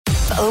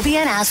Obie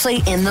and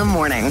Ashley in the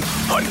morning.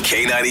 On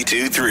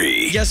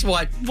K92-3. Guess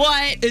what?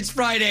 What? It's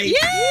Friday.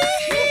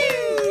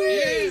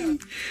 Yay!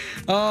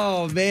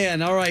 Oh,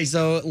 man. All right.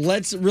 So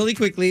let's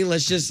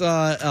just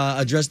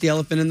address the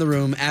elephant in the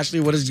room. Ashley,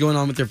 what is going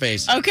on with your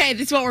face? Okay,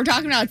 this is what we're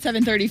talking about at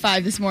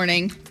 7:35 this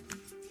morning.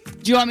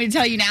 Do you want me to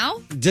tell you now?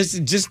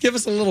 Just give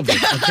us a little bit,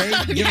 okay?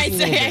 Give us a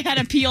little I bit. had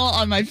a peel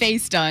on my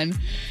face done.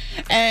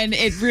 And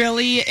it's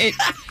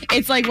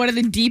like one of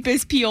the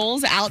deepest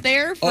peels out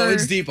there for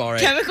it's deep, all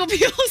right. chemical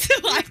peels.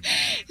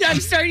 So I'm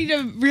starting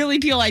to really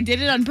peel. I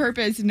did it on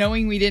purpose,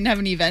 knowing we didn't have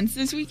any events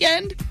this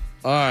weekend.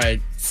 All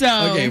right. So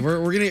Okay,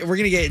 we're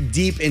gonna get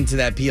deep into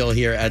that peel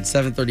here at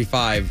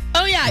 7:35.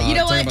 oh yeah, you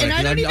know talk what? about And it, I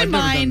 'cause don't I've even never done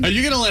mind. that. Are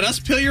you going to let us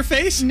peel your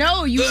face?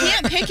 No, you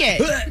can't pick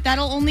it.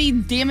 That'll only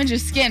damage your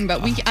skin.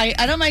 But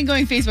I don't mind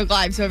going Facebook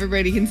Live so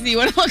everybody can see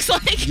what it looks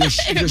like. You're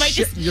shedding like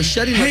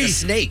a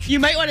snake.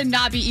 You might want to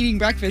not be eating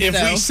breakfast, If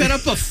though. we set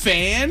up a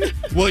fan,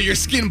 will your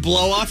skin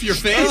blow off your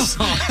face?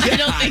 I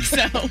don't think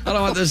so. I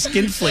don't want those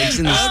skin flakes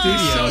in the Oh,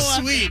 studio.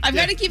 so sweet. I've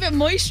got to keep it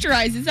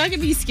moisturized. It's not going to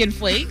be skin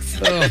flakes.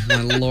 Oh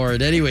my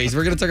lord. Anyways,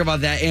 we're gonna talk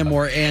about that and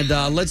more, and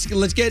let's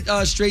get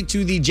straight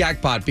to the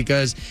jackpot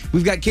because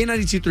we've got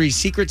K92.3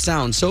 secret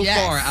sound so Yes.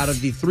 far. Out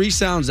of the 3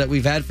 sounds that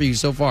we've had for you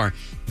so far,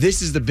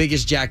 this is the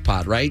biggest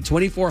jackpot, right?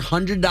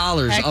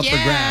 $2,400 Heck up for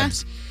yeah.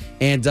 grabs.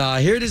 And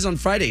here it is on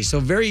Friday. So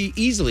very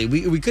easily,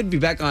 we could be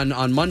back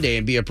on Monday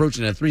and be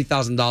approaching a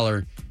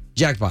 $3,000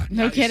 jackpot.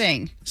 No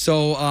kidding.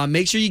 So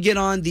make sure you get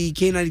on the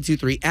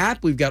K92.3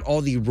 app. We've got all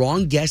the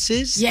wrong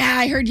guesses. Yeah,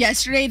 I heard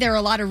yesterday there were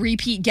a lot of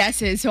repeat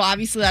guesses. So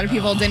obviously a lot of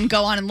people didn't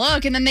go on and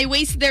look. And then they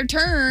wasted their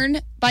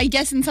turn by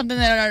guessing something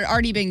that had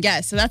already been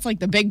guessed. So that's like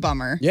the big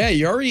bummer. Yeah,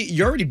 you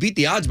already beat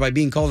the odds by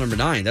being call number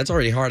 9. That's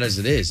already hard as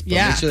it is. But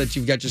Yeah. make sure that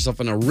you've got yourself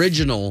an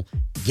original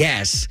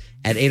guess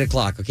at 8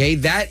 o'clock, okay?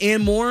 That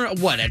and more.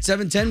 What, at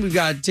 7:10, we've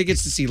got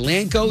tickets to see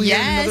Lanco here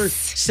in Yes. another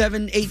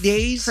 7-8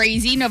 days.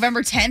 Crazy.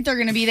 November 10th, they're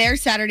going to be there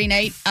Saturday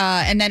night.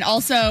 And then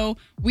also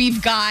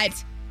we've got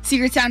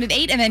Secret Sound at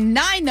 8. And then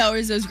 9, though,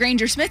 is those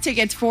Granger Smith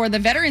tickets for the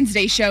Veterans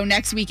Day show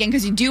next weekend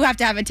because you do have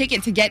to have a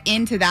ticket to get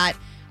into that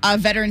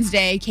Veterans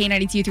Day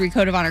K92.3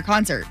 Code of Honor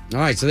concert.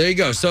 All right, so there you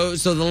go. So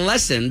the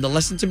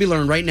lesson to be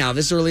learned right now,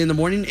 this early in the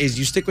morning, is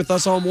you stick with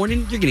us all morning,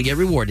 you're going to get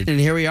rewarded. And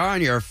here we are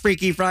on your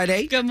Freaky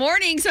Friday. Good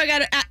morning. So I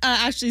got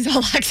Ashley's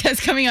All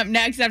Access coming up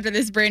next after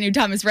this brand new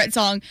Thomas Rhett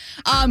song.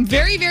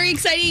 Very, very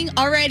exciting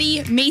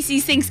already.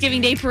 Macy's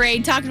Thanksgiving Day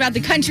Parade, talking about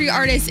the country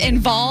artists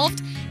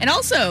involved, and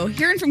also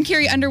hearing from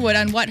Carrie Underwood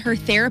on what her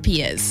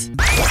therapy is.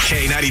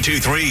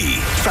 K92-3.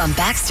 From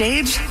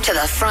backstage to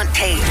the front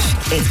page,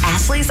 it's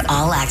Ashley's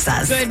All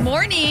Access. Good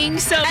morning.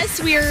 So,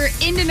 yes, we're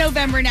into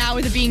November now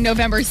with it being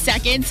November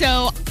 2nd.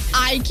 So,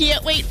 I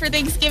can't wait for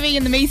Thanksgiving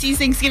and the Macy's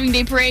Thanksgiving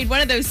Day Parade,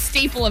 one of those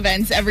staple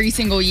events every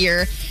single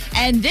year.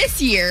 And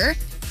this year,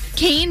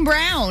 Kane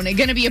Brown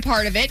going to be a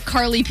part of it,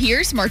 Carly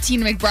Pierce,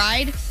 Martina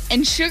McBride,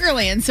 and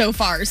Sugarland so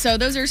far. So,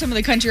 those are some of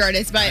the country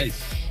artists. But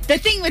the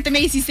thing with the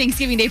Macy's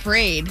Thanksgiving Day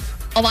Parade,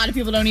 a lot of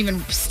people don't even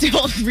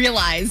still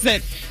realize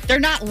that they're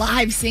not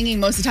live singing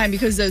most of the time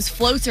because those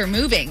floats are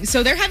moving.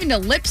 So they're having to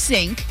lip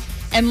sync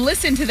and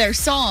listen to their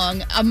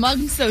song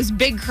amongst those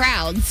big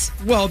crowds.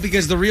 Well,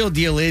 because the real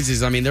deal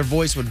is, I mean, their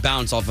voice would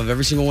bounce off of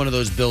every single one of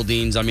those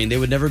buildings. I mean, they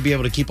would never be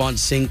able to keep on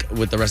sync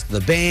with the rest of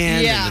the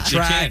band Yeah. and the You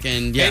track. can't.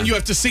 And yeah. And you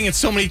have to sing it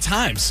so many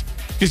times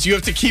because you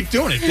have to keep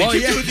doing it. Well,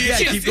 keep yeah, doing the- yeah,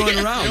 keep going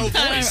around. Your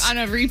voice. On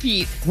a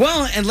repeat.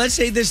 Well, and let's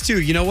say this too.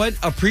 You know what?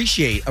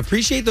 Appreciate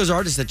those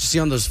artists that you see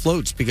on those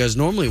floats, because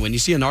normally when you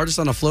see an artist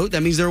on a float,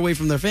 that means they're away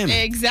from their family.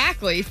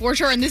 Exactly, for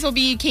sure. And this will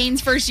be Kane's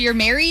first year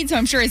married, so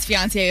I'm sure his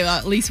fiance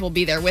at least will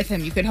be there with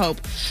him, you could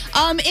hope.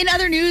 In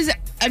other news,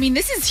 I mean,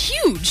 this is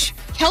huge.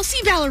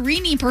 Kelsey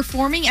Ballerini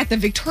performing at the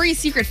Victoria's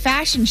Secret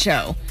fashion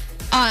show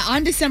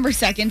on December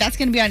 2nd. That's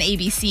going to be on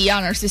ABC,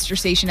 on our sister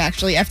station,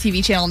 actually,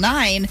 FTV Channel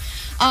 9.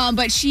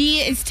 But she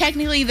is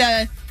technically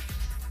the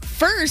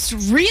first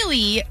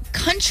really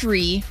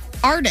country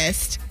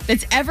artist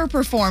that's ever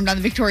performed on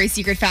the Victoria's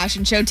Secret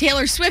fashion show.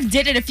 Taylor Swift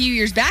did it a few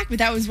years back, but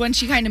that was when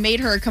she kind of made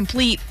her a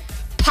complete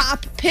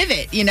pop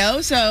pivot, you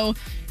know? So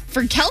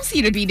for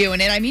Kelsey to be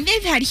doing it, I mean,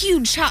 they've had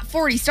huge top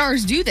 40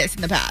 stars do this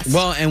in the past.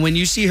 Well, and when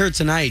you see her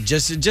tonight,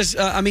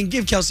 I mean,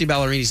 give Kelsey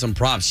Ballerini some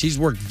props. She's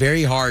worked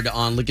very hard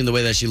on looking the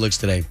way that she looks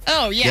today.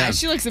 Oh, yeah,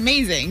 she looks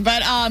amazing.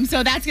 But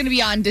so that's going to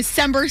be on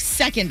December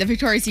 2nd, the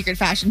Victoria's Secret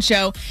fashion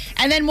show.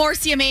 And then more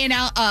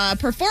CMA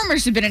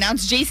performers have been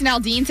announced. Jason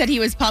Aldean said he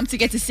was pumped to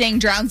get to sing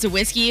Drowns of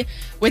Whiskey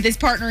with his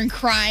partner in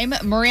crime,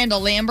 Miranda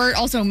Lambert.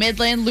 Also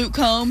Midland, Luke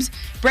Combs,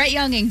 Brett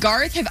Young, and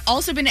Garth have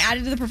also been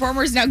added to the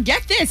performers. Now,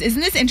 get this. Isn't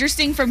this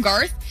interesting from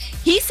Garth?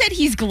 He said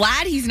he's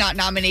glad he's not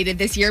nominated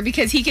this year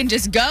because he can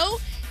just go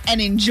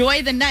and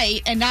enjoy the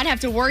night and not have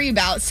to worry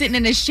about sitting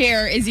in his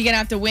chair. Is he going to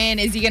have to win?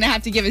 Is he going to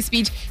have to give a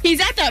speech? He's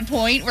at that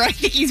point where I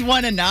think he's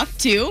won enough,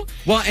 too.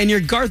 Well, and you're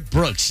Garth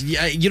Brooks.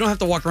 You don't have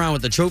to walk around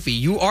with a trophy.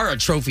 You are a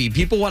trophy.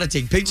 People want to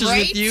take pictures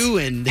with you.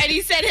 And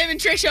he said him and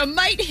Trisha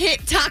might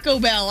hit Taco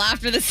Bell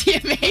after the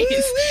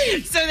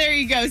CMAs. So there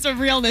you go. Some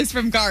realness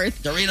from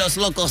Garth. Doritos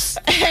Locos.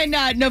 And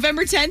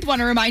November 10th, want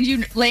to remind you,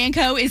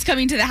 Lanco is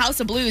coming to the House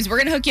of Blues. We're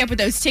going to hook you up with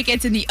those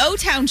tickets in the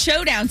O-Town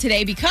Showdown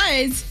today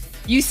because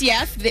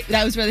UCF,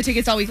 that was for the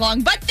tickets all week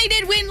long. But they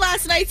did win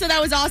last night, so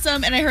that was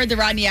awesome. And I heard the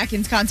Rodney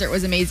Atkins concert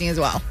was amazing as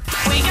well.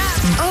 Wake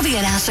up. Obie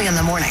and Ashley in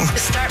the morning.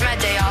 Start my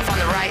day off on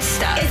the right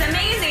stuff. It's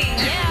amazing.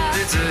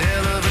 Yeah. It's a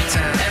hell of a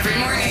time. Every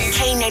morning.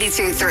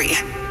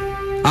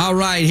 K92.3. All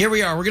right, here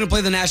we are. We're going to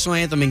play the national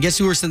anthem. And guess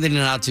who we're sending it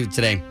out to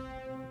today?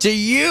 To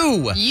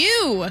you.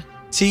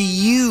 To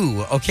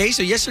you. Okay,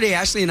 so yesterday,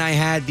 Ashley and I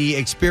had the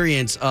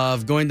experience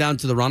of going down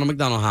to the Ronald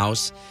McDonald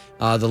House,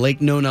 the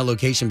Lake Nona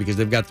location, because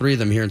they've got 3 of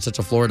them here in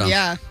Central Florida.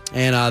 Yeah.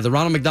 And the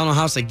Ronald McDonald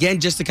House, again,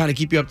 just to kind of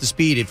keep you up to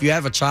speed, if you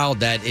have a child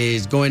that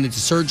is going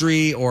into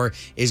surgery or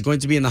is going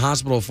to be in the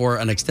hospital for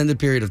an extended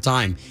period of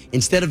time,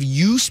 instead of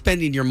you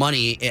spending your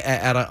money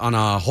on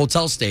a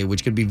hotel stay,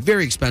 which could be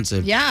very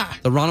expensive,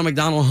 the Ronald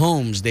McDonald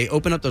Homes, they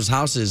open up those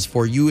houses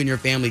for you and your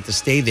family to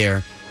stay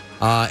there.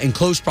 In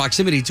close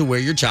proximity to where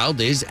your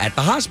child is at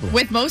the hospital.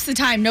 With most of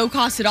the time, no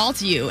cost at all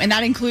to you. And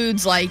that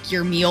includes like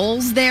your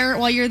meals there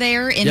while you're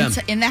there in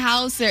the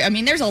house. I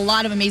mean, there's a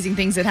lot of amazing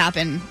things that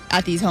happen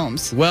at these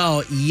homes.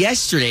 Well,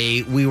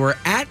 yesterday we were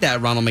at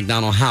that Ronald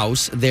McDonald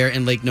House there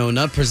in Lake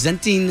Nona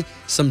presenting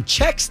some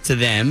checks to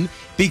them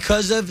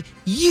because of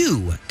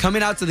you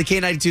coming out to the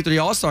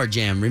K92.3 All-Star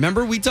Jam.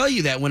 Remember, we tell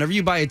you that whenever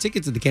you buy a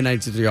ticket to the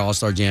K92.3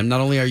 All-Star Jam,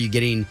 not only are you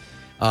getting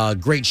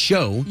great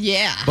show.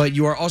 Yeah. But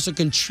you are also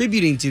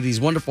contributing to these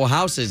wonderful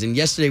houses. And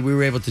yesterday we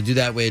were able to do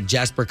that with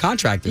Jasper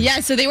Contractors. Yeah,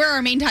 so they were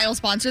our main title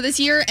sponsor this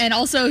year. And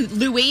also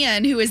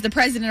Luann, who is the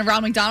president of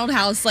Ronald McDonald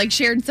House, like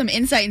shared some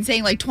insight in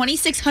saying like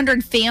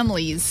 2,600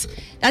 families.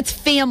 That's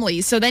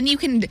families. So then you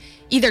can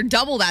either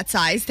double that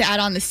size to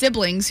add on the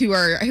siblings who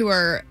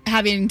are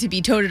having to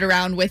be toted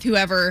around with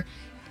whoever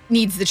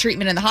needs the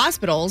treatment in the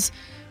hospitals.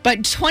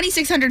 But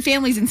 2,600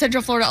 families in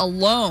Central Florida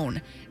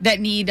alone that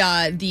need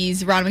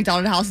these Ronald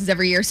McDonald houses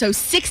every year. So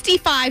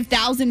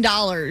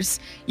 $65,000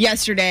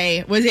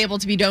 yesterday was able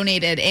to be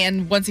donated.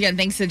 And once again,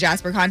 thanks to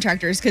Jasper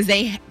Contractors, because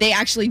they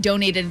actually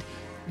donated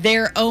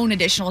their own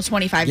additional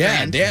 $25,000.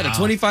 Yeah, they had a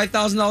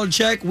 $25,000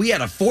 check. We had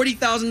a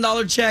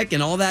 $40,000 check,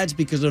 and all that's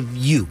because of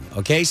you.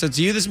 Okay, so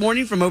to you this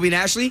morning from Obie and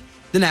Ashley,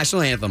 the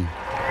national anthem.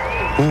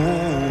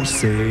 Oh,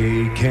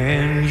 say,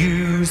 can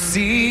you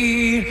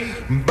see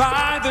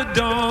by the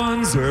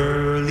dawn's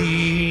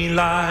early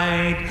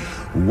light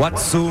what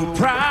so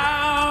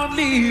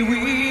proudly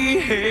we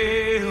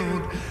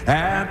hailed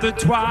at the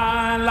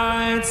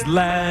twilight's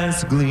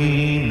last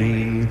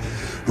gleaming,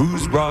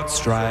 whose broad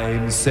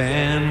stripes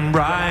and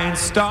bright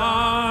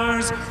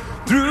stars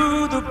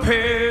through the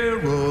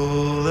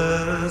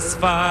perilous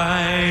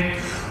fight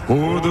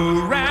o'er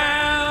the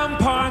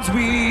ramparts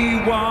we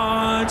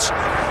watched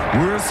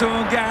were so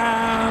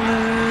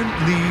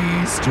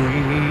gallantly streaming,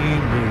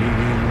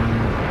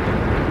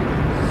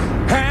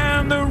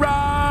 and the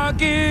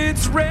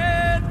rockets'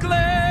 red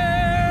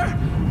glare,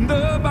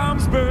 the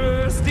bombs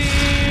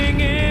bursting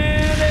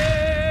in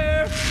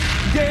air,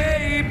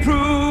 gave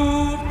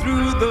proof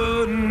through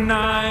the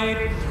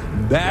night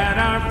that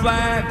our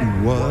flag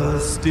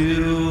was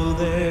still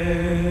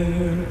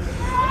there.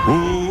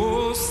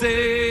 Oh,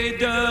 say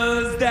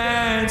does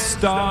that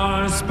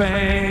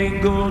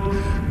star-spangled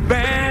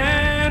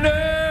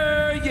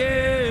banner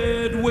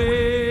yet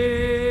wave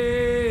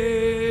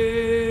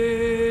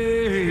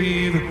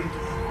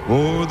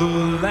o'er the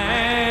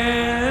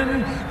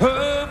land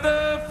of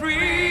the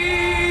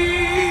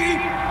free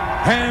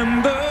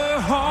and the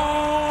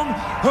home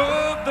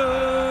of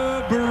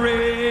the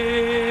brave?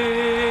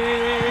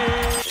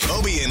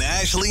 Obie and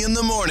Ashley in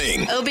the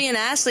morning. Obie and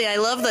Ashley, I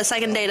love the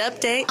second date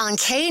update. On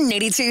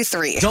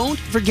K92.3. Don't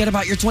forget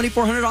about your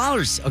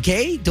 $2,400,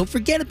 okay? Don't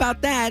forget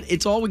about that.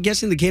 It's all we're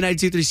guessing the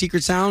K92.3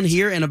 Secret Sound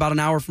here in about an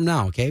hour from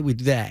now, okay? We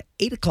do that at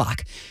 8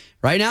 o'clock.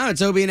 Right now,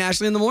 it's Obie and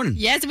Ashley in the morning.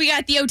 Yes, we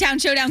got the O-Town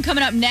Showdown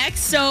coming up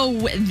next. So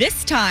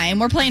this time,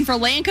 we're playing for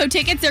Lanco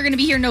tickets. They're going to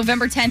be here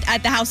November 10th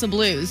at the House of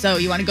Blues. So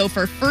you want to go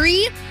for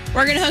free?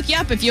 We're going to hook you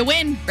up. If you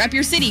win, rep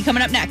your city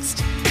coming up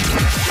next.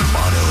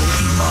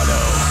 Motto,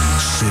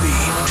 city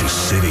to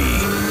city.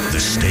 The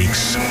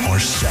stakes are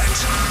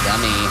set.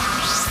 Yummy.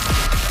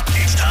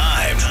 It's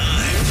time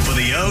for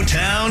the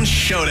O-Town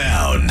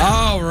Showdown.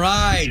 All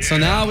right, so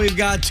now we've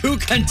got 2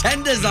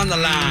 contenders on the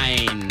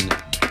line.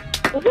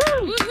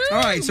 Woo-hoo.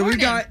 All right, so we've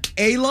got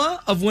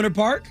Ayla of Winter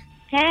Park.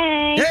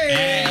 Hey.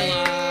 Hey,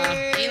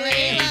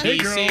 Hey,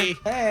 girl.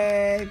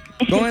 Hey.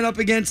 Going up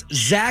against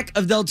Zach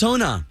of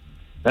Deltona.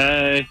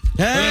 Hey.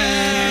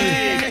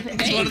 Hey.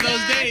 It's one of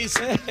those days.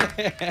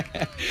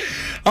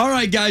 All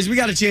right, guys, we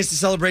got a chance to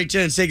celebrate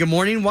you and say good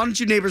morning. Why don't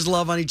you neighbors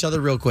love on each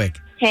other real quick?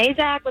 Hey,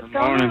 Zach. What's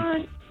going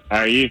on? How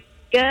are you?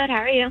 Good. How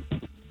are you?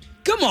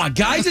 Come on,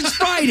 guys, it's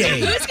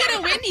Friday. Who's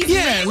gonna win these?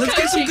 Yeah, let's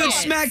get some Lanco good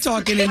tickets? smack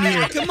talking in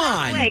here. Come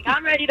on. Like,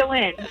 I'm ready to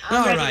win.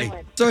 All right.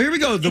 So here we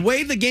go. The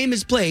way the game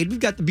is played, we've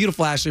got the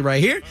beautiful Ashley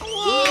right here.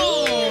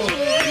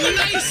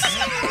 Nice.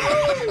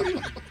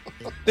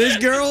 This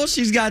girl,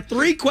 she's got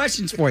 3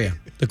 questions for you.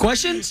 The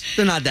questions,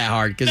 they're not that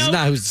hard because it's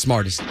not who's the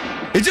smartest.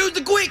 It's who's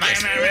the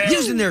quickest,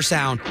 using their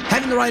sound,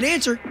 having the right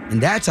answer,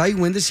 and that's how you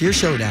win this here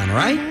showdown, all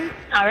right?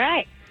 All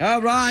right.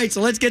 All right,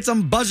 so let's get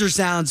some buzzer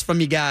sounds from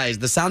you guys.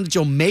 The sound that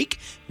you'll make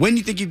when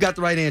you think you've got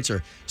the right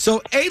answer. So,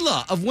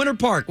 Ayla of Winter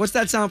Park, what's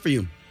that sound for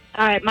you?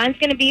 All right. Mine's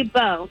going to be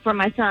Bo for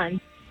my son.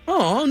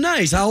 Oh,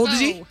 nice. How old is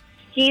he?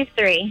 He's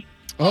 3.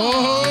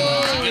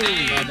 Oh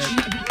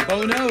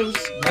knows.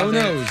 Oh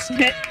knows.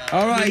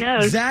 All He right,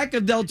 knows. Zach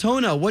of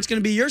Deltona, what's going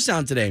to be your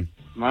sound today?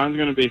 Mine's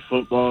going to be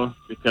football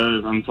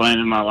because I'm playing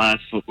in my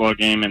last football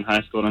game in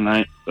high school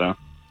tonight. So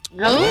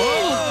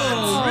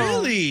Oh,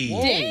 really?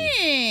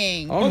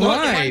 Dang. All One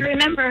right. to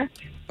remember.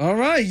 All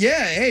right.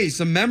 Yeah. Hey,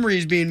 some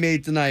memories being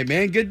made tonight,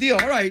 man. Good deal.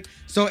 All right.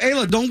 So,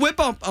 Ayla, don't whip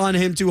up on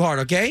him too hard,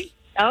 okay?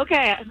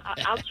 Okay.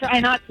 I'll try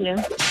not to.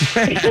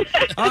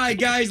 All right,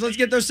 guys, let's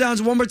get those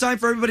sounds one more time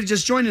for everybody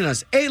just joining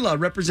us. Ayla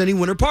representing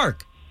Winter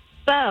Park.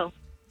 Bo.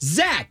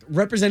 Zach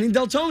representing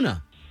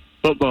Deltona.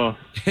 football.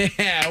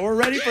 Yeah, we're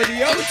ready for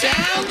the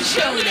O-Town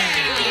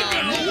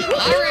Showdown.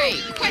 All right,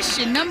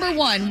 question number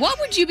 1. What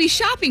would you be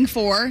shopping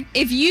for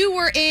if you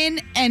were in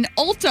an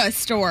Ulta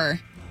store?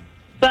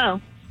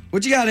 Bo.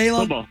 What you got, Ayla?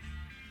 Football.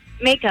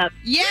 Makeup.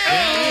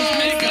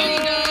 Yes! There you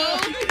go.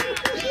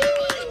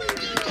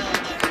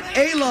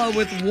 Ayla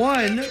with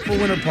 1 for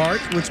Winter Park,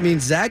 which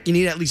means, Zach, you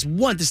need at least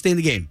 1 to stay in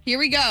the game. Here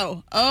we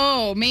go.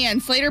 Oh, man.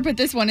 Slater put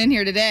this one in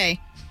here today.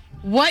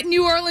 What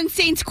New Orleans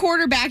Saints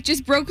quarterback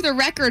just broke the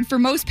record for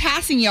most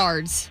passing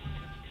yards?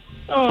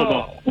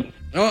 Football.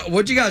 Oh,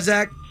 what you got,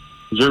 Zach?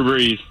 Drew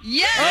Brees.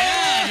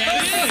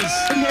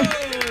 Yes!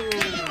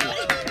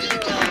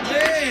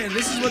 Man,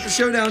 this is what the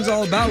showdown's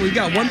all about. We've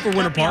got 1 for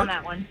Winter Got me on Park,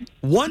 that one.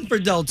 1 for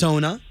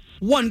Deltona,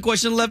 1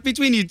 question left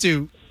between you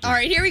two. All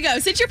right, here we go.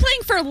 Since you're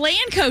playing for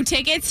Landco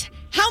tickets,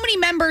 how many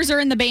members are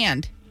in the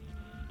band?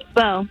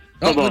 Bo.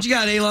 Oh, what you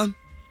got, Ayla?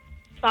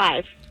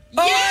 5.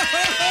 That's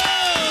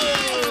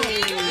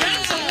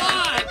a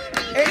lot.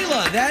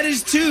 Ayla, that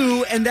is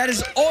 2, and that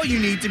is all you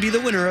need to be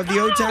the winner of the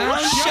O-Town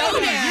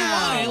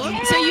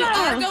Showdown. So you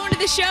are going to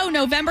the show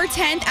November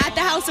 10th at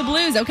the House of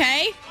Blues,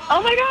 okay?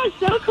 Oh my gosh,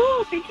 so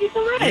cool. Thank you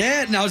so much.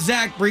 Yeah, now,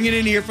 Zach, bring it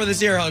in here for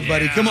this air hug,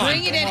 buddy. Come on.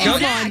 Bring it in. Come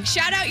And Zach, on.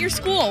 shout out your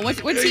school. What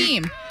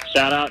team?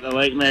 Shout out to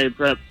Lake Mary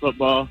Prep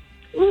football.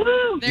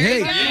 Woo. There Hey,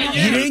 you go.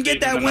 you didn't get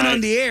that win on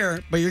the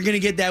air, but you're going to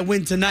get that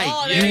win tonight.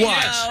 Oh, there you you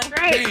watch. go.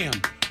 Great. Bam.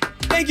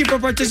 Thank you for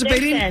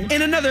participating Prediction.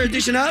 in another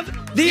edition of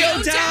the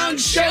O-Town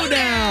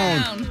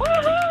Showdown.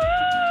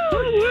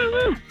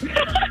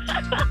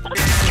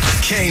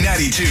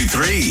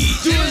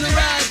 K92.3. Doing the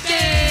right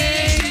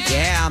thing.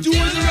 Yeah. Doing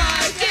the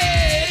right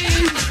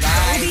thing.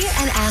 Obie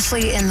and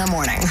Ashley in the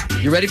morning.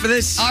 You ready for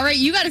this? All right,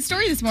 you got a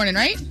story this morning,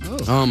 right?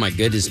 Oh, my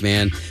goodness,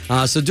 man.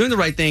 So doing the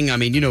right thing, I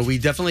mean, you know, we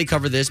definitely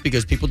cover this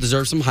because people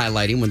deserve some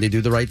highlighting when they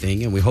do the right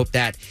thing. And we hope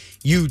that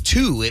you,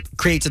 too, it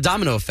creates a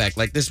domino effect.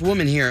 Like this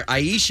woman here,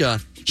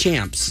 Aisha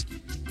Champs.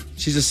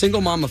 She's a single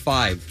mom of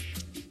 5.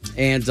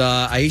 And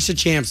Aisha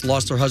Champs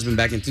lost her husband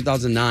back in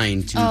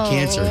 2009 to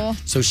cancer.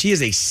 So she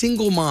is a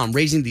single mom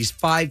raising these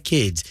 5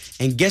 kids.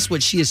 And guess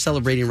what she is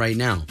celebrating right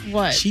now?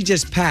 What? She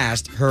just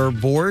passed her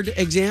board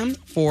exam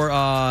for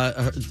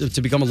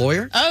to become a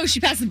lawyer. Oh, she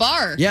passed the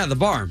bar. Yeah, the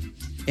bar.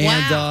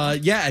 And Wow.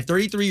 at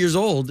 33 years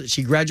old,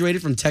 she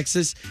graduated from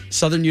Texas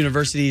Southern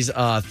University's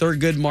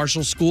Thurgood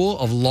Marshall School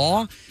of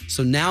Law.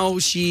 So now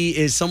she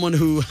is someone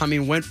who, I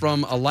mean, went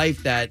from a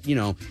life that, you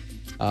know,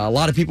 a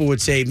lot of people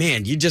would say,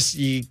 man, you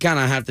kind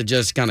of have to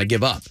just kind of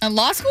give up. And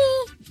law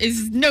school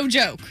is no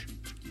joke.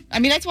 I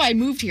mean, that's why I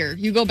moved here.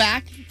 You go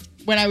back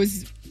when I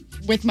was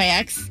with my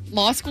ex,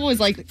 law school is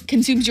like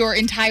consumes your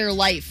entire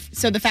life.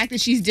 So the fact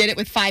that she's did it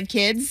with 5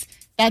 kids,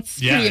 that's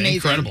pretty amazing.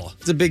 Incredible.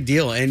 It's a big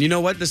deal. And you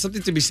know what? There's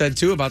something to be said,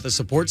 too, about the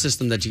support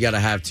system that you got to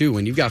have, too.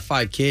 When you've got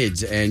 5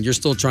 kids and you're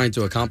still trying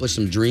to accomplish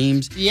some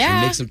dreams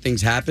and make some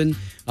things happen.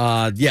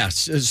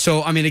 Yes.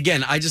 So, I mean,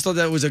 again, I just thought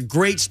that was a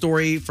great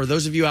story for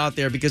those of you out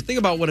there because think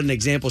about what an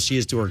example she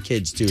is to her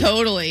kids, too.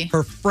 Totally.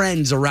 Her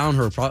friends around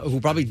her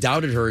who probably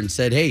doubted her and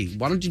said, hey,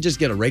 why don't you just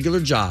get a regular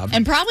job?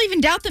 And probably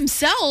even doubt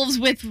themselves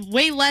with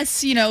way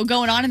less,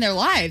 going on in their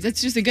lives.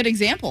 That's just a good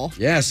example.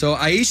 Yeah, so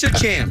Aisha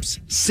Champs,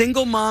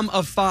 single mom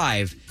of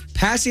 5,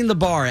 passing the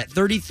bar at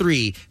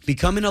 33,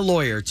 becoming a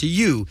lawyer. To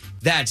you,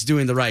 that's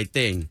doing the right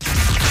thing.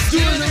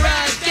 Doing the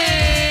right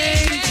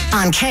thing.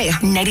 On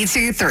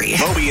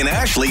K92.3. Obie and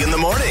Ashley in the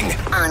morning.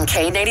 On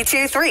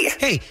K92.3.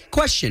 Hey,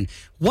 question.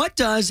 What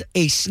does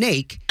a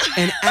snake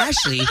and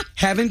Ashley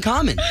have in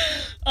common?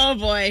 Oh,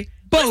 boy.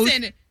 Both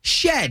Listen,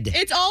 shed.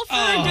 it's all for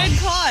a good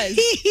cause.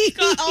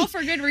 It's all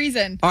for good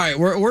reason. All right,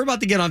 we're about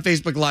to get on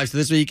Facebook Live, so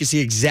this way you can see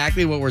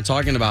exactly what we're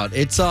talking about.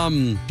 It's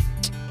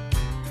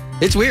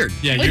weird.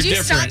 Yeah, Would you're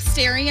you stop different.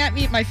 staring at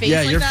me, my face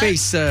Yeah, like your that?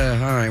 face. All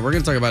right, we're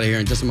going to talk about it here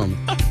in just a moment.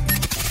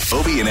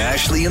 Obie and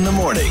Ashley in the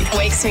morning.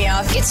 Wakes me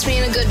up, gets me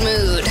in a good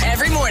mood.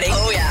 Every morning.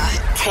 Oh, yeah.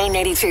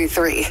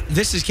 K92.3.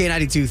 This is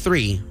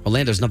K92.3,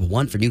 Orlando's number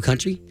one for new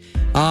country.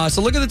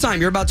 So look at the time.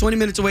 You're about 20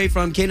 minutes away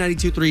from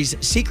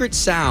K92.3's Secret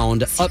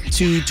Sound, up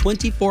to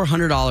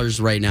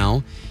 $2,400 right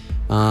now.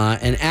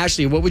 And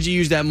Ashley, what would you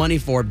use that money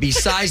for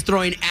besides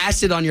throwing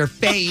acid on your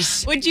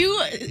face? Would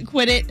you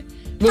quit it?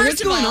 Well, First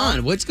what's of going all-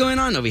 on? What's going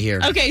on over here?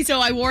 Okay,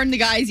 so I warned the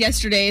guys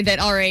yesterday that,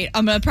 all right,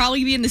 I'm going to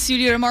probably be in the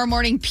studio tomorrow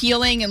morning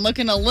peeling and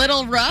looking a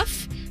little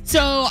rough.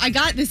 So I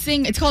got this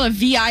thing. It's called a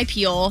VI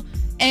peel.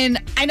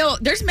 And I know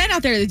there's men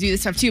out there that do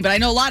this stuff too, but I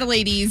know a lot of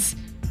ladies,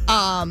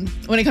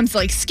 when it comes to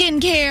like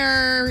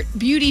skincare,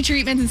 beauty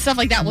treatments and stuff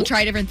like that, will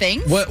try different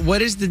things.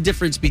 What is the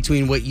difference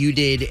between what you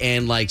did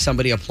and like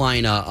somebody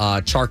applying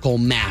a charcoal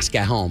mask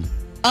at home?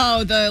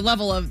 Oh,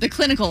 the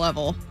clinical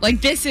level.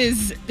 Like this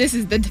is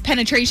the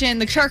penetration.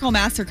 The charcoal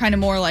masks are kind of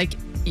more like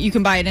you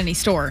can buy at any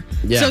store.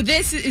 Yeah. So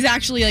this is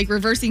actually like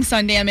reversing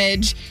sun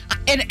damage.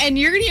 And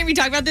you're gonna hear me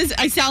talk about this.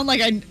 I sound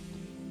like I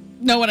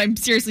know what I'm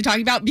seriously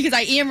talking about because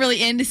I am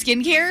really into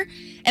skincare.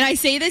 And I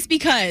say this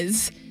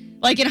because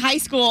like in high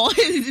school,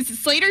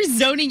 Slater's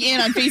zoning in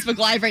on Facebook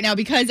Live right now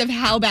because of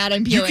how bad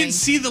I'm You peeling. can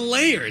see the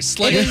layers.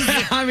 Like,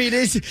 I mean,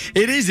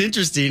 it is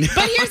interesting.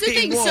 But here's the I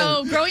mean, thing. whoa.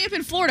 So growing up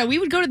in Florida, we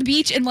would go to the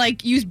beach and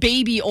like use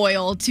baby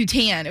oil to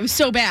tan. It was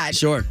so bad.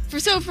 Sure. For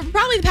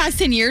probably the past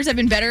 10 years, I've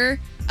been better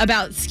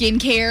about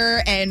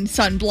skincare and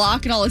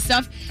sunblock and all this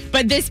stuff.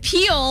 But this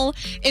peel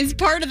is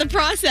part of the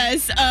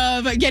process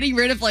of getting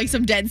rid of like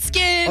some dead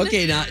skin.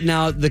 Okay,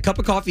 now the cup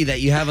of coffee that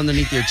you have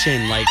underneath your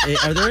chin, like,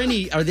 are there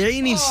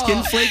any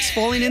skin flakes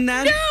falling in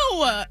that?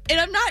 No, and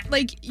I'm not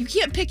like you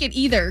can't pick it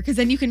either because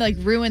then you can like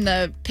ruin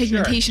the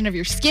pigmentation of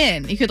your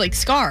skin. You could like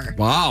scar.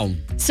 Wow.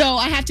 So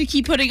I have to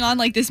keep putting on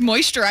like this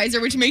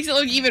moisturizer, which makes it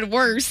look even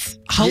worse.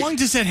 how long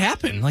does that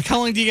happen? Like, how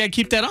long do you got to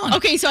keep that on?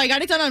 Okay, so I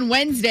got it done on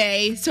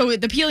Wednesday. So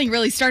the peeling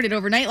really started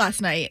overnight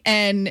last night.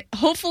 And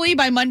hopefully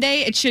by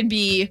Monday, it should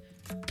be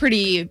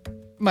pretty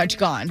much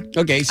gone.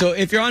 Okay, so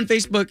if you're on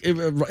Facebook,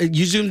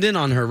 you zoomed in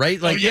on her, right?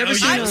 Like, you ever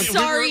seen I'm a-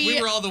 sorry. We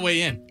were all the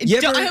way in. You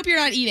ever- I hope you're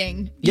not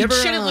eating. You You ever,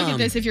 shouldn't look at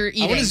this if you're I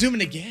want eating. to zoom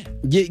in again.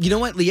 You know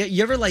what, Leah?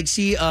 You ever like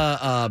see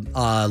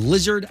a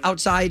lizard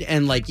outside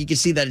and like you can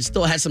see that it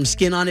still has some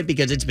skin on it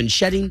because it's been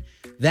shedding?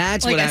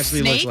 That's Like what a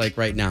Ashley looks snake? like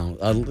right now.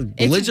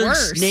 It's Lizard,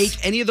 worse. snake,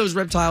 any of those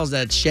reptiles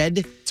that shed.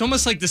 It's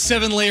almost like the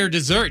 7-layer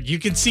dessert. You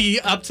can see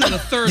up to the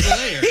 3rd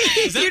layer.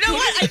 Is that You know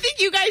what? I think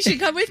you guys should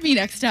come with me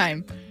next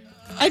time.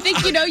 I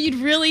think, you'd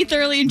really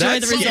thoroughly enjoy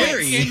That's the results.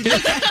 scary.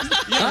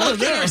 I don't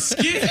Look at know. our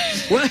skin.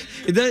 What?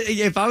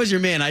 If I was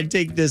your man, I'd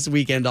take this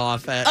weekend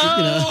off.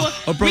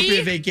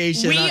 Appropriate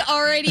vacation. I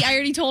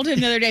already told him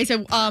the other day, I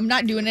said, I'm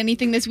not doing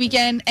anything this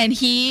weekend. And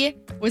he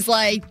was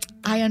like,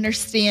 I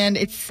understand.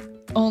 It's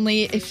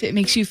only if it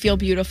makes you feel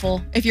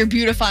beautiful. If you're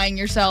beautifying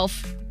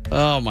yourself.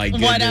 Oh my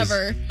goodness.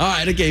 Whatever. All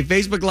right, okay.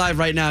 Facebook Live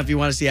right now if you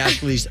want to see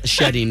Ashley's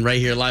shedding right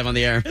here live on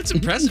the air. That's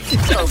impressive.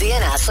 Obie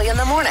and Ashley in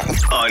the morning.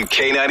 On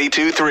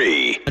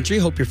K92.3. Country,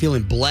 hope you're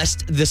feeling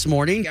blessed this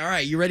morning. All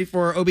right, you ready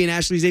for Obie and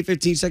Ashley's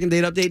 8:15 second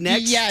date update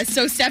next? Yes.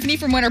 So Stephanie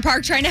from Winter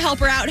Park trying to help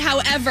her out.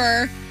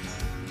 However,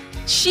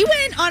 she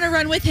went on a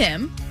run with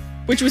him,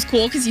 which was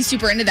cool because he's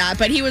super into that.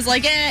 But he was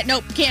like,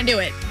 nope, can't do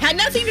it. Had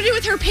nothing to do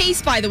with her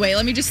pace, by the way.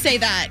 Let me just say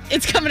that.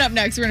 It's coming up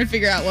next. We're going to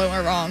figure out what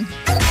went wrong.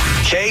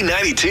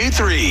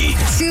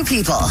 K92.3. 2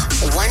 people,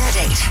 1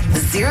 date,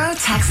 0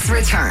 texts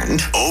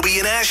returned. Obie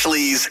and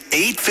Ashley's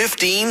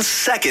 8:15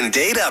 second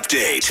date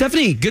update.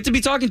 Stephanie, good to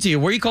be talking to you.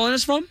 Where are you calling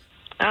us from?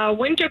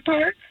 Winter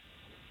Park.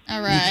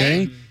 All right.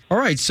 Okay. All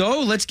right, so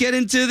let's get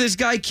into this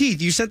guy,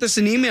 Keith. You sent us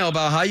an email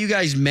about how you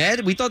guys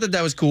met. We thought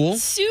that was cool.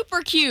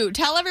 Super cute.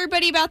 Tell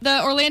everybody about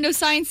the Orlando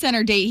Science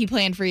Center date he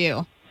planned for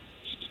you.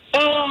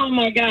 Oh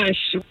my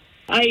gosh.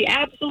 I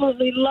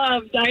absolutely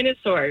love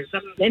dinosaurs.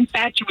 I'm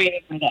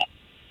infatuated with it.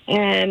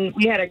 And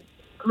we had a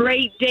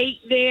great date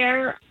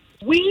there.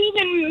 We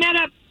even met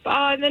up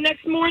the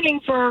next morning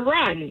for a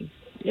run.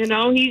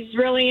 He's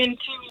really into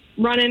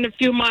running a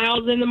few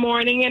miles in the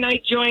morning, and I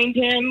joined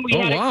him. We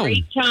had wow. a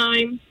great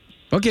time.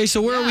 Okay,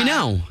 so where are we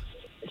now?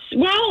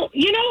 Well,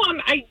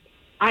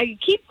 I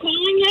keep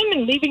calling him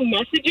and leaving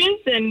messages,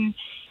 and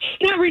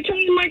he's not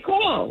returning my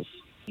calls.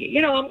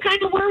 I'm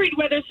kind of worried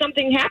whether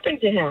something happened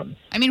to him.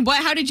 I mean,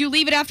 how did you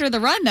leave it after the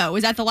run, though?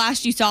 Was that the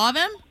last you saw of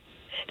him?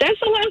 That's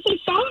the last I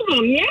saw of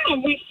him. Yeah,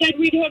 we said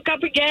we'd hook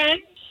up again.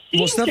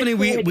 Well, Seemed to Stephanie,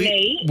 we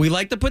coordinate.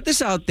 like to put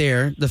this out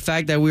there, the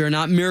fact that we are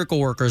not miracle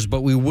workers,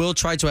 but we will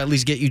try to at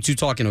least get you two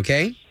talking,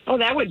 okay? Oh,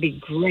 that would be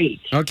great.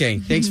 Okay,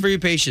 thanks for your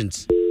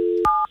patience.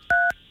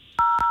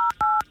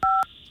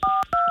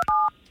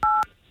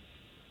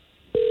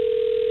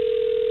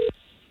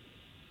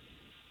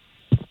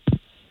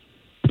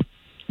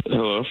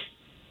 Hello.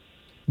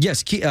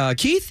 Yes,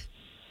 Keith?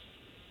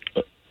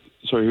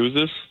 Sorry, who's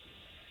this?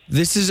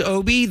 This is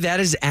Obie. That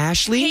is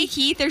Ashley. Hey,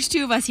 Keith, there's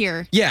 2 of us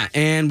here. Yeah,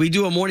 and we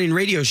do a morning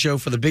radio show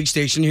for the big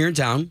station here in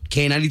town,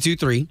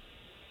 K92.3.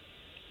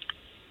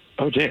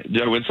 Oh, damn.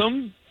 Did I win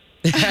something?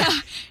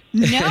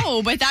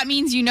 No, but that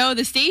means you know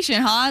the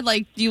station, huh?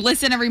 Like, do you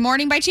listen every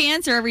morning by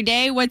chance or every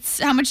day?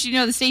 How much do you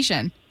know the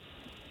station?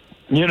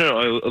 You know,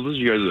 I listen to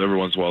you guys every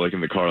once in a while, like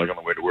in the car, like on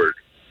the way to work.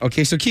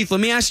 Okay, so Keith,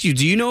 let me ask you,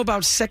 do you know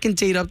about Second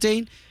Date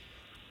Update?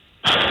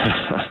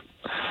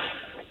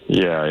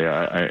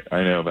 Yeah,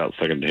 I know about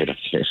Second Date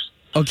Update.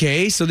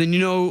 Okay, so then you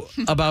know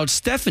about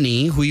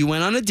Stephanie, who you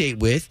went on a date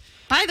with.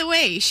 By the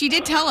way, she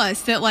did tell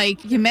us that,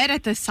 like, you met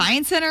at the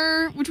Science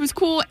Center, which was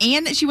cool,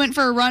 and that she went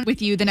for a run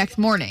with you the next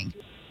morning.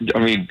 I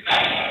mean,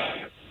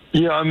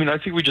 I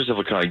think we just have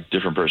kind of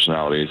different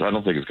personalities. I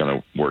don't think it's going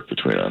to work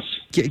between us.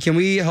 Can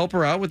we help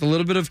her out with a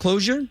little bit of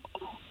closure?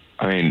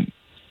 I mean,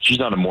 she's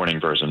not a morning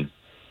person.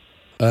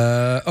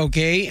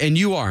 Okay, and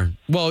you are.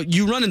 Well,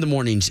 you run in the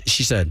mornings,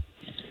 she said.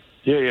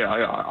 Yeah.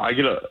 I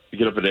get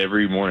up at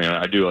every morning.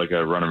 I do like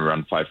a run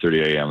around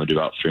 5:30 a.m. I do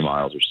about 3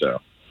 miles or so.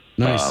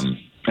 Nice.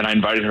 And I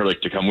invited her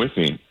like to come with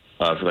me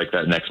for like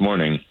that next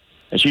morning,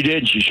 and she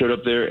did. She showed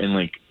up there, and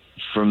like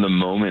from the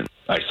moment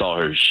I saw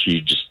her,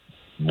 she just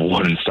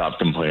wouldn't stop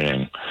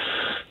complaining.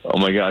 Oh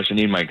my gosh, I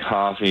need my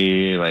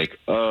coffee. Like,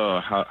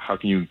 oh, how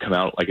can you come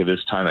out like at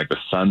this time? Like the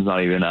sun's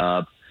not even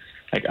up.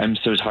 Like, I'm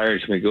so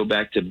tired. Can I go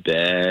back to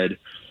bed?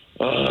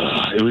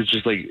 It was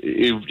just like,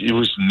 it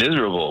was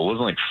miserable. It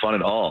wasn't like fun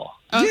at all.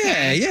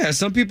 Okay. Yeah.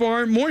 Some people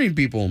aren't morning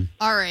people.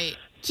 All right.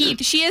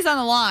 Keith, she is on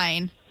the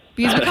line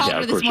because we called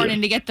her this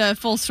morning to get the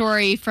full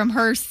story from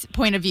her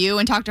point of view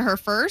and talk to her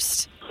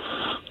first.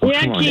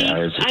 Yeah, come on, Keith.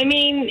 guys. I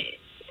mean,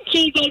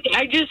 Keith,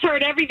 I just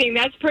heard everything.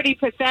 That's pretty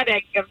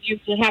pathetic of you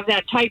to have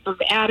that type of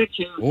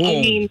attitude. Oh.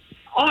 I mean,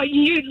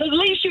 the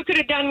least you could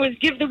have done was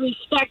give the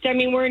respect. I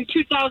mean, we're in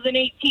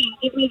 2018.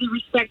 Give me the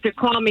respect to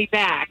call me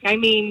back. I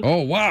mean,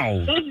 Oh,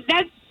 wow.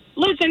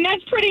 Listen,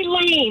 that's pretty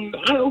lame.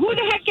 Who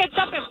the heck gets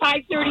up at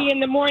 5:30 in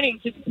the morning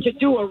to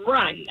do a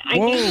run? I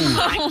Whoa. mean,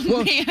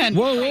 Oh, man.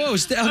 Whoa.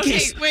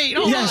 Okay, wait,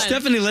 hold on.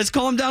 Stephanie, let's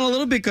calm down a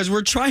little bit because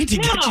we're trying to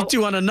get you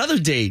two on another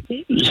date.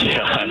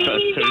 Yeah, I mean,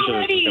 that's he's pretty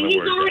sure it's gonna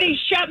work. already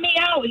shut me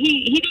out.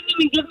 He didn't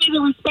even give me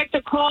the respect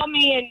to call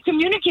me and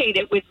communicate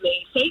it with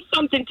me. Say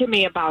something to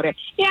me about it.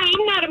 Yeah,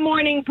 I'm not a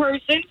morning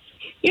person.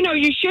 You know,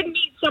 you should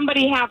meet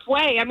somebody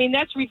halfway. I mean,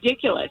 that's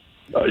ridiculous.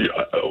 I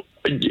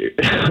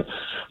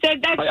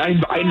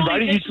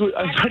invited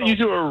you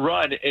to a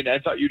run, and I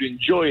thought you'd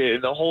enjoy it.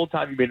 And the whole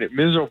time you made it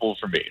miserable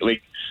for me.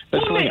 Like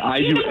that's something I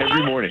do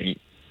every morning.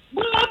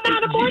 Well, I'm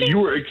not a morning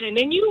person,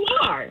 and you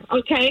are.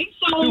 Okay,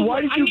 so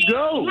why did you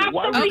go?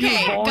 Why would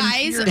Okay, you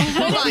guys, volunteer to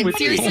hold run on. with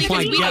me? Seriously, Oh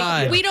my because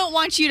God. we don't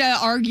want you to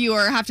argue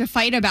or have to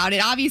fight about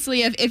it.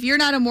 Obviously, if you're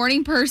not a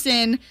morning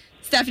person,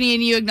 Stephanie,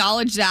 and you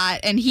acknowledge that,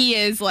 and he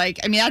is, like,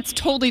 I mean, that's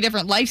totally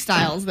different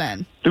lifestyles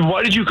then. Then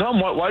why did you come?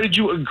 Why did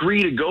you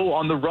agree to go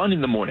on the run in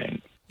the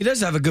morning? He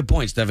does have a good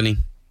point, Stephanie.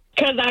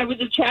 Because I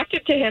was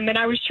attracted to him, and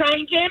I was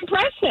trying to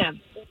impress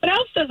him. What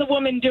else does a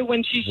woman do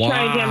when she's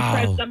trying to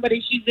impress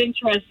somebody she's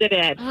interested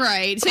in?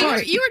 Right. So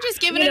you were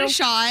just giving it a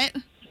shot.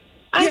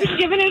 I was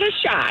giving it a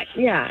shot,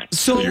 yeah.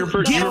 So You're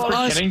give us...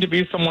 pretending to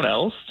be someone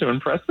else to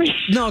impress me?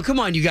 No, come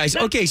on, you guys.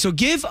 Okay, so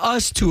give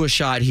us two a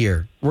shot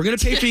here. We're going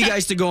to pay for you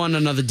guys to go on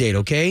another date,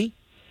 okay?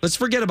 Let's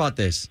forget about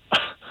this.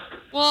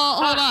 Well,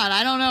 hold on.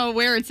 I don't know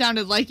where it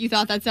sounded like you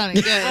thought that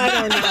sounded good.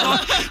 I don't know.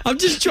 I'm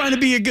just trying to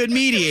be a good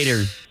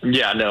mediator.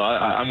 Yeah, no,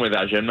 I'm with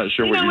Ashley. I'm not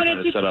sure what you're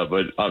trying to set up,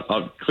 but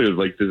I'm clear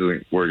like this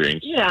isn't working.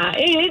 Yeah,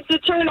 it's a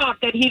turnoff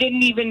that he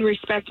didn't even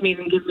respect me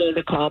and give me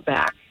the call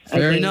back.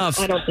 Fair enough.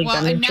 I don't think Well,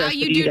 I'm and now interested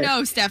you do either.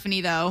 know,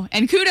 Stephanie, though.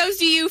 And kudos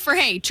to you for,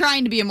 hey,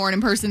 trying to be a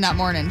morning person that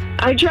morning.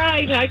 I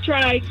tried.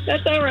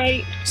 That's all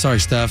right. Sorry,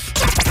 Steph.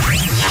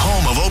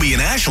 Home of Obie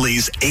and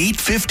Ashley's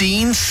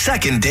 8:15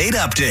 second date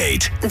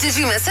update. Did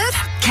you miss it?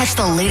 Catch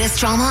the latest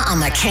drama on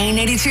the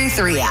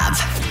K82-3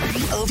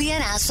 app. Obie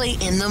and Ashley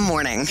in the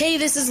morning. Hey,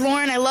 this is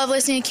Lauren. I love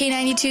listening to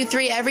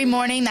K92.3 every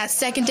morning. That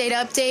second date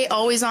update,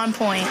 always on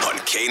point. On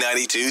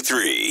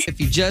K92-3.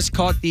 If you just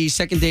caught the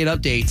second date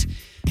update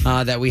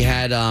that we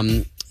had,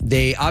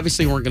 they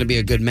obviously weren't going to be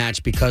a good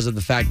match because of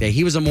the fact that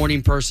he was a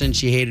morning person.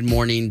 She hated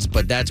mornings,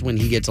 but that's when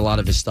he gets a lot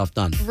of his stuff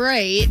done.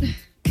 Right.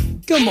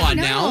 Come on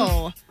No.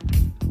 now.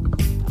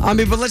 I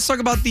mean, but let's talk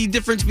about the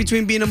difference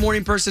between being a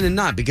morning person and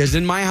not. Because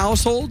in my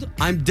household,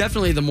 I'm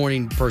definitely the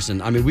morning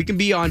person. I mean, we can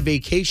be on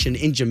vacation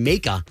in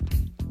Jamaica,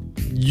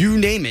 you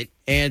name it,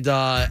 and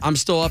I'm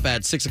still up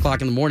at 6 o'clock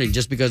in the morning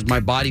just because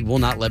my body will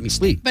not let me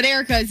sleep. But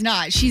Erica is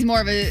not. She's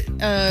more of a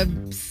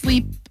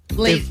sleep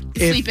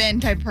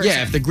in type person.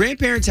 Yeah, if the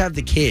grandparents have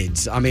the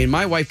kids, I mean,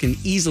 my wife can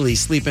easily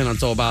sleep in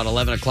until about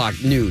 11 o'clock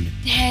noon.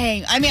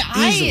 Dang. I mean,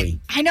 Easily.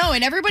 I know.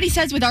 And everybody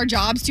says with our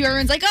jobs, too,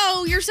 everyone's like,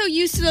 oh, you're so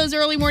used to those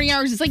early morning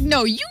hours. It's like,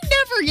 no, you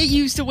never get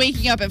used to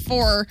waking up at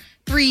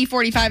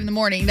 3:45 in the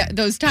morning,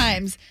 those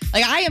times.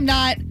 Like, I am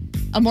not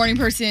a morning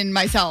person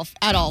myself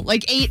at all.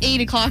 Like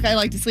 8 o'clock, I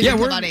like to sleep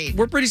until about 8.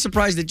 We're pretty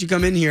surprised that you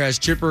come in here as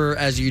chipper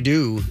as you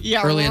do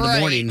early in the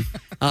morning.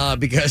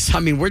 Because, I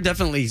mean, we're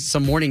definitely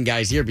some morning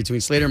guys here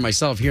between Slater and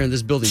myself here in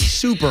this building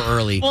super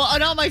early. Well,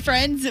 and all my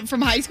friends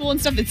from high school and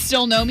stuff that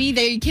still know me,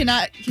 they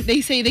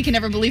say they can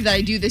never believe that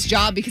I do this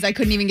job because I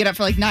couldn't even get up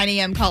for like 9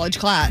 a.m. college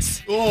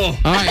class. Oh.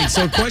 All right,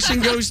 so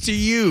question goes to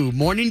you.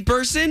 Morning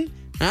person?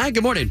 Hi,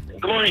 good morning.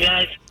 Good morning,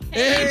 guys.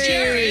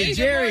 Hey,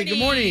 Jerry, good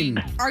morning.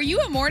 Are you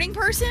a morning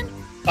person?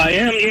 I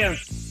am,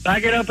 yes. I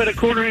get up at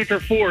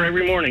 4:15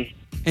 every morning.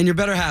 And your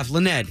better half,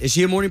 Lynette, is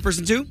she a morning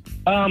person too?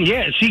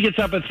 Yeah, she gets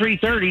up at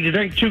 3:30 to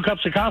drink 2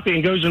 cups of coffee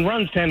and goes and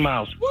runs 10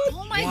 miles. What?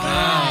 Oh my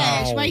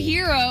gosh, my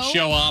hero.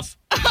 Show off.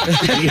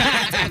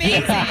 That's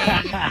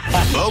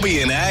amazing.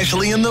 Obie and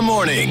Ashley in the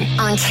morning.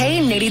 On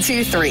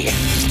K82.3.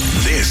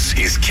 This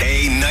is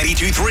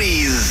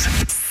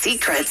K92.3's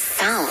Secret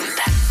Sound.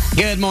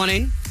 Good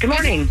morning. Good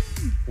morning.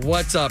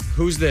 What's up?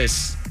 Who's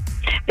this?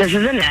 This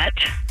is Annette.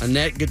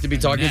 Annette, good to be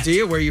talking to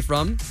you. Where are you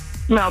from?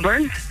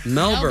 Melbourne.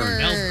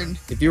 Melbourne.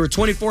 If you were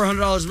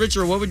 $2,400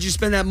 richer, what would you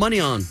spend that money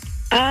on?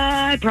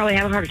 I'd probably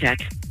have a heart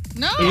attack.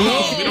 No.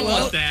 We don't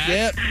want that.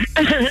 Yep.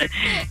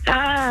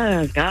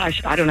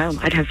 Gosh, I don't know.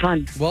 I'd have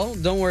fun. Well,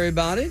 don't worry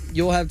about it.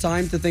 You'll have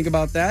time to think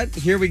about that.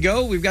 Here we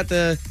go. We've got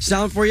the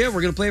sound for you.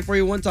 We're going to play it for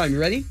you one time. You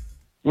ready?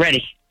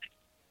 Ready.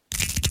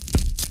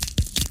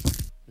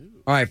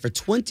 All right. For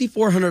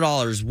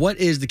 $2,400, what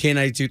is the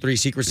K92.3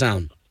 secret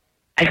sound?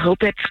 I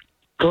hope it's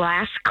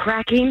glass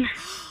cracking.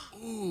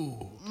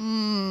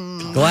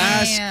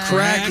 Glass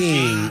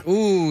cracking.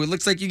 Ooh, it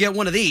looks like you get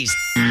one of these.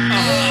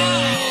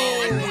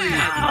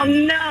 Oh,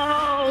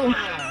 no.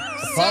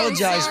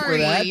 Apologize for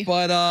that,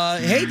 but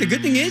hey, the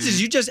good thing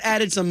is you just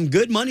added some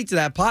good money to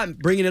that pot,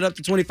 bringing it up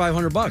to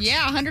 $2,500.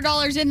 Yeah,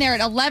 $100 in there at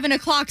 11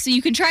 o'clock, so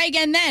you can try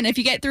again then if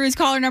you get through as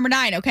caller number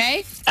 9,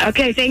 okay?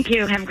 Okay, thank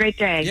you. Have a great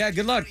day. Yeah,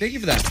 good luck. Thank you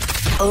for that.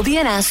 Obie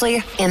and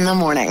Ashley in the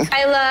morning.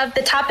 I love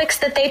the topics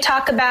that they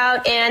talk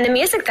about and the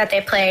music that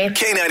they play.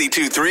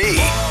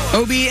 K92.3.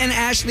 Obie and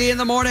Ashley in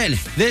the morning.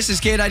 This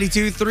is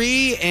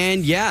K92.3,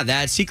 and yeah,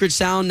 that secret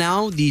sound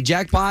now, the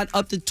jackpot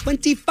up to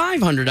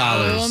 $2,500.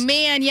 Oh,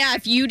 man, yeah.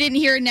 If you didn't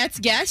hear Annette's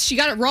guess, she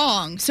got it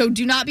wrong. So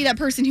do not be that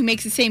person who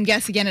makes the same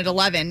guess again at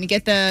 11.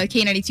 Get the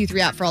K92.3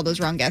 app for all those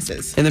wrong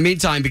guesses. In the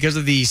meantime, because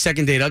of the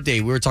second date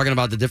update, we were talking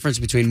about the difference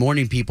between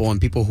morning people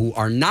and people who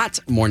are not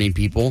morning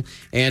people,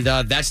 and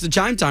that's the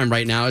chime time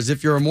right now, as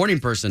if you're a morning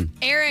person.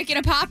 Eric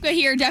in Apopka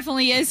here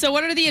definitely is. So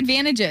what are the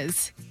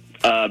advantages?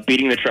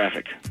 Beating the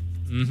traffic.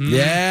 Mm-hmm.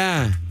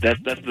 Yeah.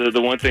 That's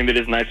the one thing that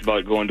is nice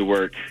about going to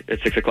work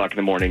at 6 o'clock in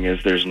the morning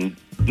is there's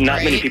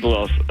not many people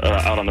else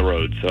out on the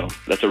road. So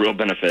that's a real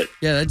benefit.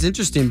 Yeah, that's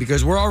interesting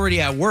because we're already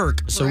at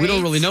work, so we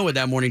don't really know what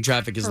that morning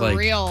traffic is like. For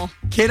real.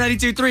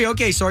 K92.3.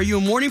 Okay, so are you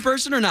a morning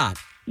person or not?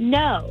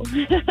 No,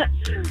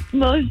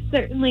 most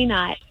certainly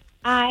not.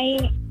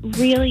 I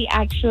really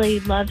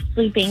actually love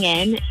sleeping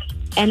in,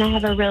 and I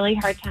have a really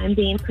hard time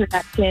being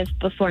productive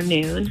before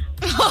noon.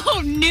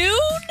 Oh, noon?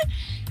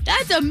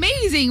 That's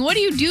amazing. What do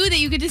you do that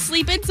you get to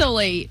sleep in so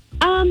late?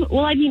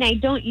 Well, I mean, I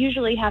don't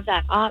usually have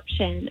that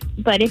option,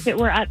 but if it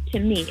were up to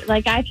me,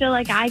 like I feel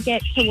like I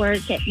get to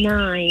work at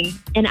 9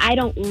 and I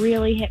don't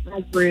really hit my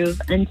groove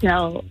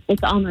until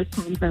it's almost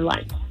time for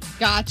lunch.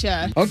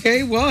 Gotcha.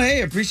 Okay, well,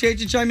 hey,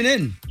 appreciate you chiming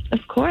in.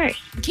 Of course.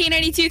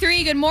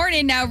 K92.3, good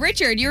morning. Now,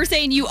 Richard, you were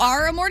saying you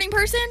are a morning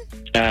person?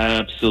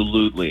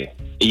 Absolutely.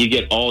 You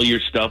get all your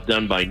stuff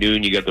done by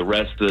noon. You get the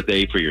rest of the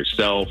day for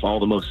yourself. All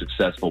the most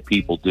successful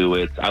people do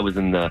it. I was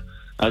in the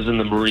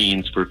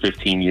Marines for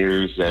 15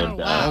 years. And,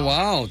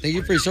 wow. Thank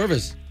you for your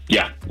service.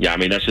 Yeah. I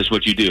mean, that's just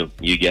what you do.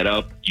 You get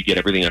up, you get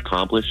everything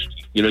accomplished.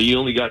 You know, you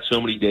only got so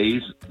many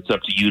days. It's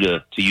up to you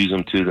to use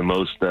them to the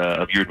most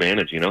of your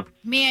advantage, you know?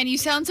 Man, you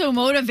sound so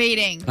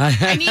motivating.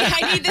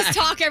 I need this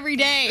talk every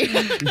day.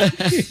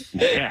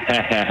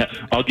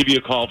 I'll give you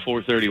a call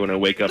 4:30 when I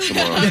wake up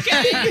tomorrow.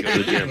 Okay. Go to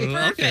the gym.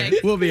 Perfect.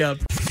 We'll be up.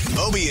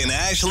 Obie and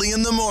Ashley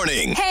in the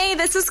morning. Hey,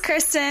 this is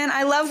Kristen.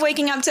 I love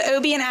waking up to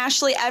Obie and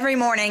Ashley every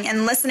morning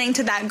and listening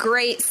to that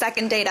great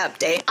second date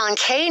update. On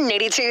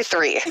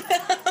K82.3.